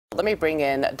let me bring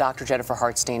in Dr. Jennifer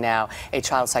Hartstein now, a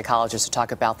child psychologist, to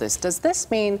talk about this. Does this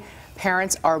mean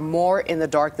parents are more in the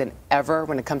dark than ever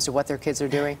when it comes to what their kids are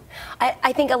doing?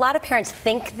 I think a lot of parents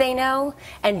think they know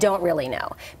and don't really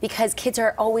know, because kids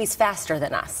are always faster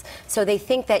than us. So they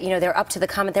think that, they're up to the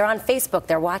comment. They're on Facebook,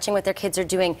 they're watching what their kids are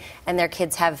doing, and their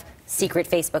kids have secret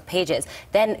Facebook pages.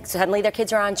 Then suddenly their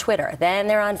kids are on Twitter. Then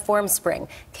they're on Formspring.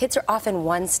 Kids are often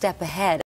one step ahead